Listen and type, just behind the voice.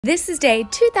This is day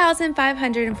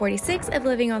 2,546 of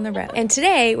living on the road, and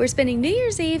today we're spending New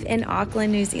Year's Eve in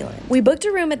Auckland, New Zealand. We booked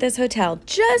a room at this hotel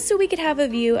just so we could have a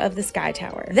view of the Sky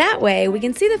Tower. That way, we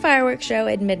can see the fireworks show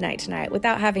at midnight tonight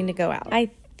without having to go out. I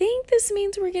think this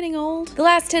means we're getting old. The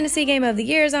last Tennessee game of the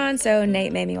year is on, so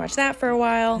Nate made me watch that for a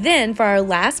while. Then, for our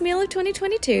last meal of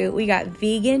 2022, we got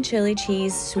vegan chili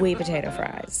cheese sweet potato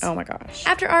fries. Oh my gosh.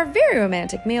 After our very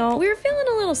romantic meal, we were feeling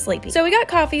a little sleepy, so we got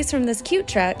coffees from this cute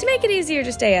truck to make it easier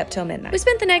to stay up till midnight. We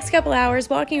spent the next couple hours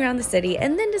walking around the city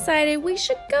and then decided we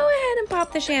should go ahead and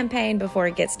pop the champagne before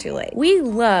it gets too late. We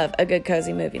love a good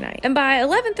cozy movie night, and by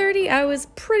 11:30, I was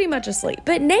pretty much asleep.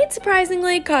 But Nate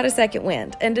surprisingly caught a second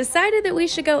wind and decided that we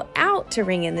should go out to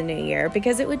ring in the new year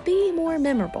because it would be more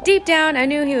memorable. Deep down, I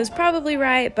knew he was probably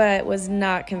right, but was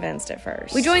not convinced at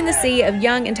first. We joined the sea of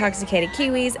young, intoxicated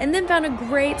Kiwis and then found a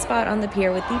great spot on the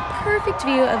pier with the perfect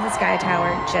view of the Sky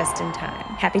Tower just in time.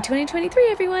 Happy 2023,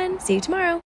 everyone! See you tomorrow!